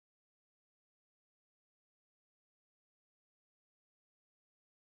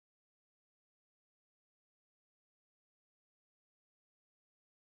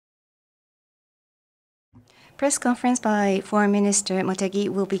Press conference by Foreign Minister Motegi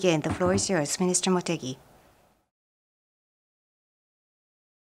will begin. The floor is yours, Minister Motegi.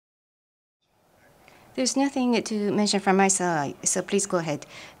 There's nothing to mention from my side, so please go ahead.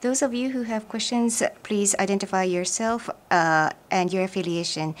 Those of you who have questions, please identify yourself and your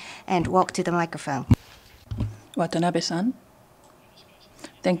affiliation and walk to the microphone. Watanabe-san.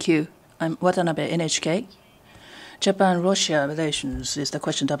 Thank you. I'm Watanabe, NHK. Japan-Russia relations is the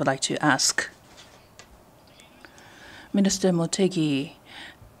question I would like to ask. Minister Motegi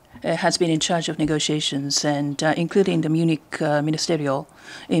has been in charge of negotiations, and including the Munich ministerial.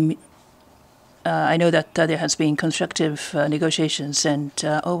 I know that there has been constructive negotiations, and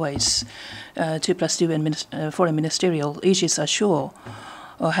always 2+2 and foreign ministerial Aegis Ashore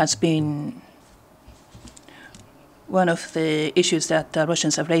has been one of the issues that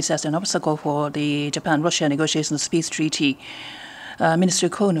Russians have raised as an obstacle for the Japan-Russia negotiations peace treaty. Minister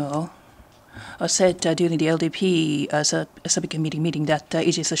Kono said during the LDP subcommittee meeting that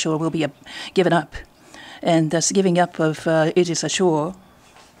Aegis Ashore will be given up. And this giving up of Aegis Ashore,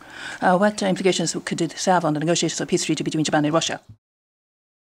 what implications could this have on the negotiations of peace treaty between Japan and Russia?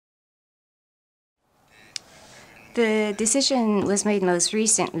 The decision was made most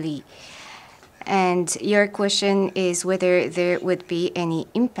recently. And your question is whether there would be any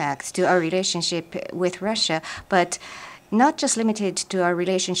impact to our relationship with Russia, but not just limited to our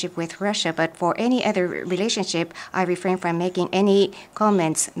relationship with Russia, but for any other relationship, I refrain from making any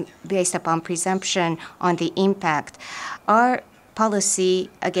comments based upon presumption on the impact. Our policy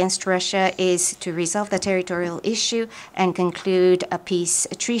against Russia is to resolve the territorial issue and conclude a peace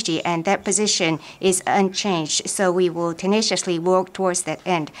treaty, and that position is unchanged. So we will tenaciously work towards that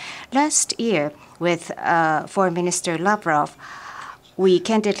end. Last year, with Foreign Minister Lavrov, we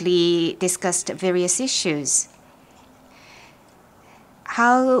candidly discussed various issues.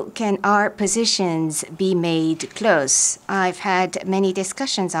 How can our positions be made close? I've had many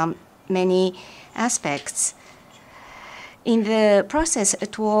discussions on many aspects. In the process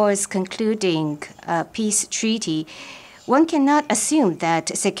towards concluding a peace treaty, one cannot assume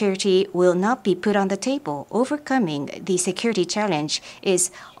that security will not be put on the table. Overcoming the security challenge is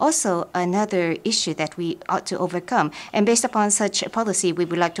also another issue that we ought to overcome. And based upon such a policy, we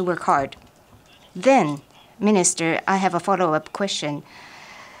would like to work hard. Then, Minister, I have a follow-up question.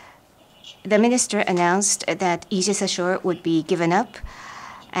 The minister announced that Aegis Ashore would be given up,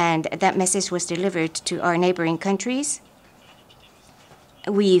 and that message was delivered to our neighboring countries.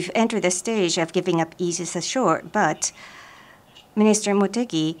 We've entered the stage of giving up Aegis Ashore, but Minister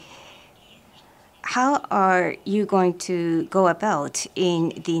Motegi, how are you going to go about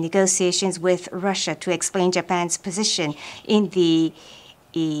in the negotiations with Russia to explain Japan's position in the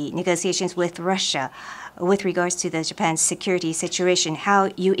negotiations with Russia with regards to the Japan's security situation? How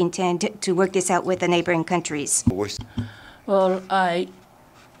you intend to work this out with the neighboring countries? Well, I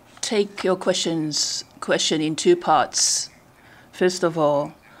take your question in two parts. First of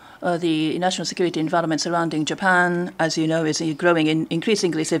all, the national security environment surrounding Japan, as you know, is growing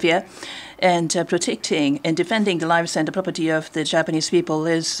increasingly severe. And protecting and defending the lives and the property of the Japanese people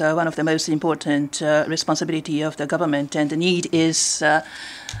is one of the most important responsibility of the government. And the need is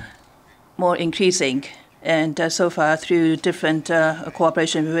more increasing. And so far, through different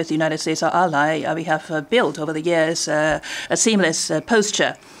cooperation with the United States, our ally, we have built over the years a seamless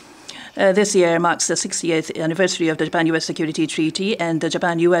posture. This year marks the 60th anniversary of the Japan-U.S. Security Treaty, and the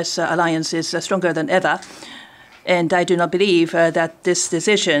Japan-U.S. alliance is stronger than ever. And I do not believe that this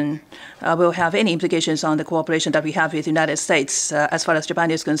decision will have any implications on the cooperation that we have with the United States. As far as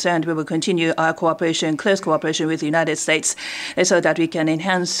Japan is concerned, we will continue our cooperation, close cooperation with the United States, so that we can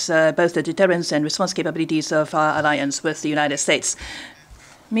enhance both the deterrence and response capabilities of our alliance with the United States.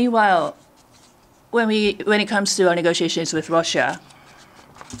 Meanwhile, when it comes to our negotiations with Russia,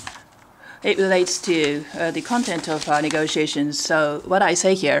 it relates to the content of our negotiations. So what I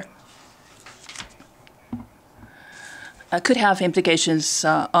say here could have implications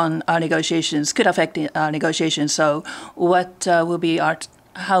on our negotiations, could affect our negotiations. So what will be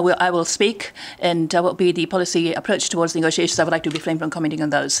how I will speak, and what will be the policy approach towards negotiations? I would like to refrain from commenting on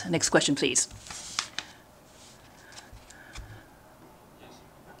those. Next question, please.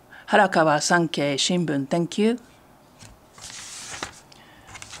 Harakawa Sankei Shimbun, thank you.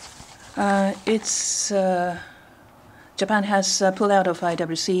 Japan has pulled out of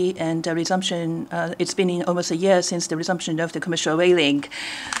IWC, and resumption. It's been almost a year since the resumption of the commercial whaling.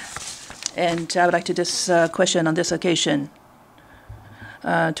 And I would like to question on this occasion.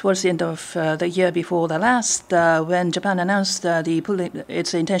 Towards the end of the year before the last, when Japan announced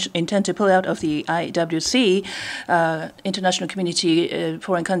its intent to pull out of the IWC, international community,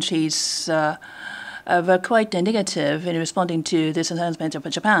 foreign countries were quite negative in responding to this announcement of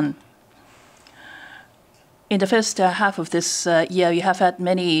Japan. In the first half of this year, you have had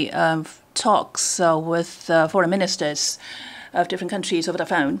many talks with foreign ministers of different countries over the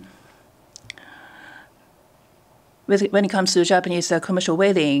phone. When it comes to Japanese commercial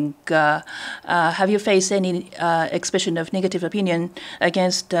whaling, have you faced any expression of negative opinion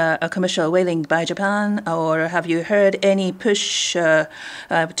against commercial whaling by Japan, or have you heard any push to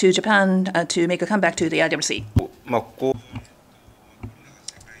Japan to make a comeback to the IWC?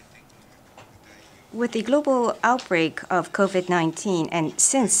 With the global outbreak of COVID-19 and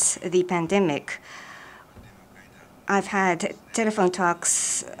since the pandemic, I've had telephone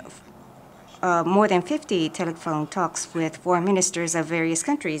talks, more than 50 telephone talks with foreign ministers of various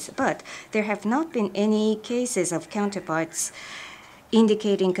countries, but there have not been any cases of counterparts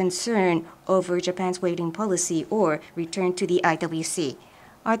indicating concern over Japan's whaling policy or return to the IWC.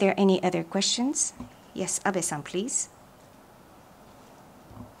 Are there any other questions? Yes, Abe-san, please.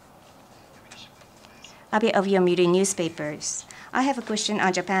 Abe of Yomiuri Newspapers. I have a question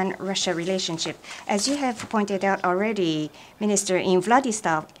on Japan-Russia relationship. As you have pointed out already, Minister, in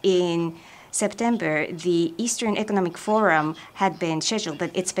Vladivostok in September, the Eastern Economic Forum had been scheduled,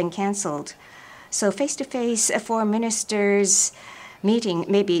 but it's been canceled. So face-to-face foreign ministers meeting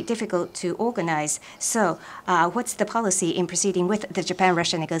may be difficult to organize. So what's the policy in proceeding with the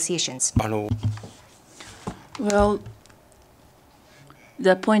Japan-Russia negotiations? Well,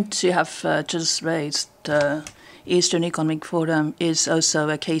 the point you have just raised, Eastern Economic Forum, is also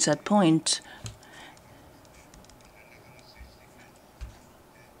a case at point.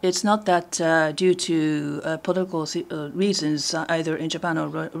 It's not that due to political reasons, either in Japan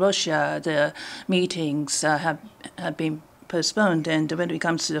or Russia, the meetings have been postponed. And when it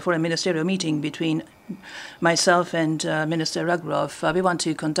comes to the foreign ministerial meeting between myself and Minister Lavrov, we want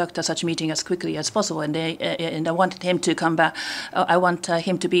to conduct such meeting as quickly as possible, and I want him to come back. I want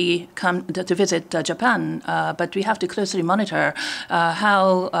him to come to visit Japan, but we have to closely monitor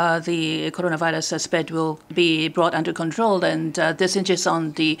how the coronavirus spread will be brought under control, and this hinges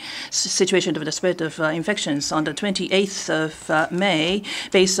on the situation of the spread of infections. On the 28th of May,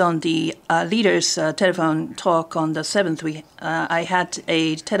 based on the leaders' telephone talk on the 7th, I had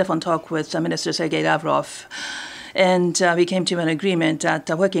a telephone talk with Minister Sergei Lavrov, and we came to an agreement that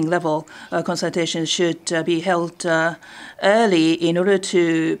the working level consultation should be held early in order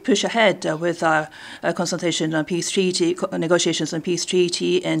to push ahead with our consultation on peace treaty, negotiations on peace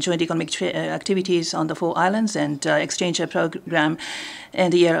treaty and joint economic activities on the 4 islands, and exchange program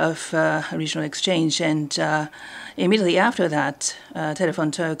and the year of regional exchange. And immediately after that,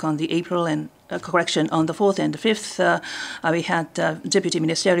 telephone talk on the April and on the 4th and the 5th, we had Deputy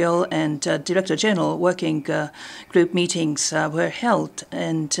Ministerial and Director General working group meetings were held,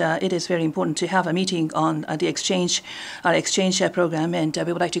 and it is very important to have a meeting on the exchange program, and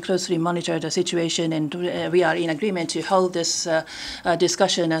we would like to closely monitor the situation, and we are in agreement to hold this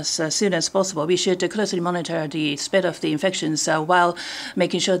discussion as soon as possible. We should closely monitor the spread of the infections while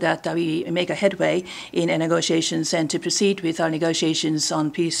making sure that we make a headway in negotiations and to proceed with our negotiations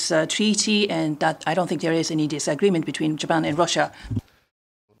on peace treaty, and that I don't think there is any disagreement between Japan and Russia.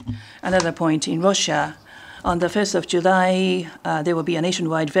 Another point, in Russia, on the 1st of July, there will be a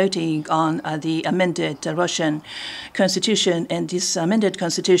nationwide voting on the amended Russian constitution, and this amended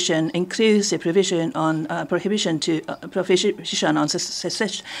constitution includes a provision on prohibition on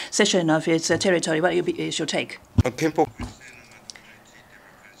cession of its territory. What is your take?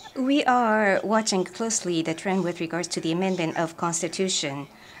 We are watching closely the trend with regards to the amendment of constitution.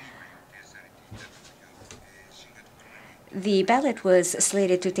 The ballot was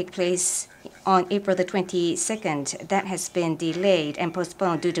slated to take place on April the 22nd. That has been delayed and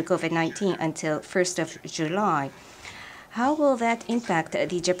postponed due to COVID-19 until 1st of July. How will that impact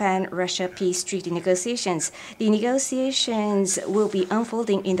the Japan-Russia peace treaty negotiations? The negotiations will be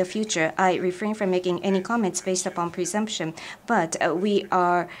unfolding in the future. I refrain from making any comments based upon presumption, but we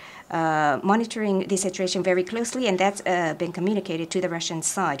are monitoring the situation very closely, and that's been communicated to the Russian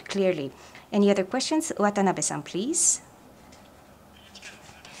side clearly. Any other questions? Watanabe-san, please.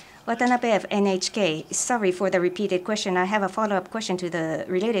 Watanabe of NHK. Sorry for the repeated question. I have a follow-up question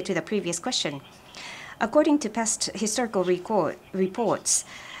related to the previous question. According to past historical reports,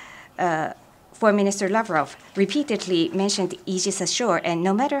 Foreign Minister Lavrov repeatedly mentioned Aegis Ashore, and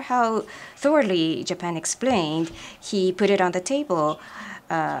no matter how thoroughly Japan explained, he put it on the table.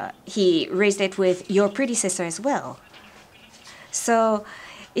 He raised it with your predecessor as well. So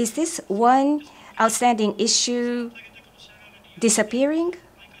is this one outstanding issue disappearing?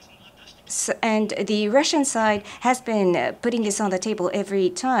 And the Russian side has been putting this on the table every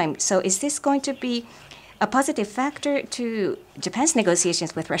time. So is this going to be a positive factor to Japan's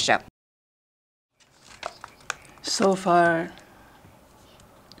negotiations with Russia? So far,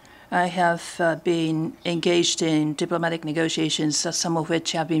 I have been engaged in diplomatic negotiations, some of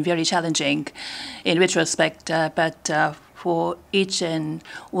which have been very challenging in retrospect, but for each and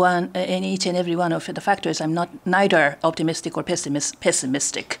every one of the factors, I'm neither optimistic or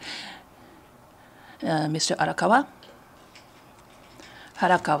pessimistic. Mr. Arakawa?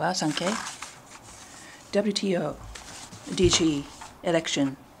 Harakawa, Sankei. WTO, DG,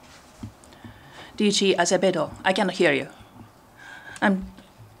 election. DG Azevedo, I cannot hear you.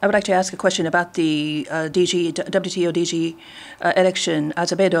 I would like to ask a question about the WTO DG election.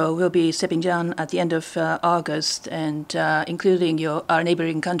 Azevedo will be stepping down at the end of August, and including our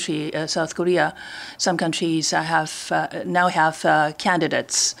neighboring country, South Korea. Some countries now have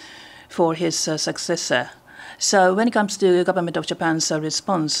candidates for his successor. So when it comes to the government of Japan's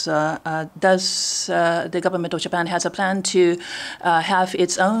response, does the government of Japan has a plan to have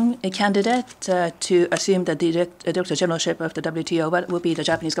its own candidate to assume the director generalship of the WTO? What will be the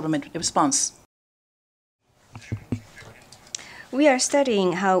Japanese government response? We are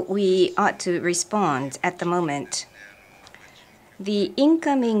studying how we ought to respond at the moment. The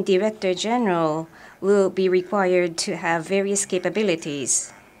incoming director general will be required to have various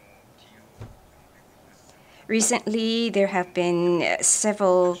capabilities. Recently, there have been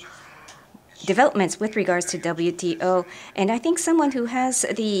several developments with regards to WTO, and I think someone who has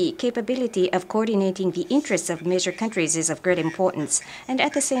the capability of coordinating the interests of major countries is of great importance. And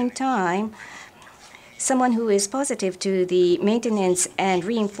at the same time, someone who is positive to the maintenance and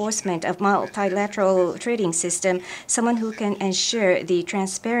reinforcement of multilateral trading system, someone who can ensure the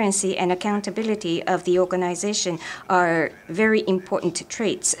transparency and accountability of the organization are very important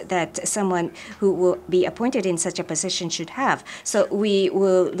traits that someone who will be appointed in such a position should have. So we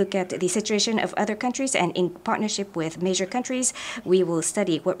will look at the situation of other countries, and in partnership with major countries, we will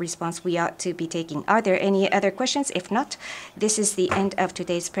study what response we ought to be taking. Are there any other questions? If not, this is the end of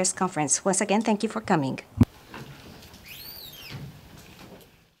today's press conference. Once again, thank you for coming.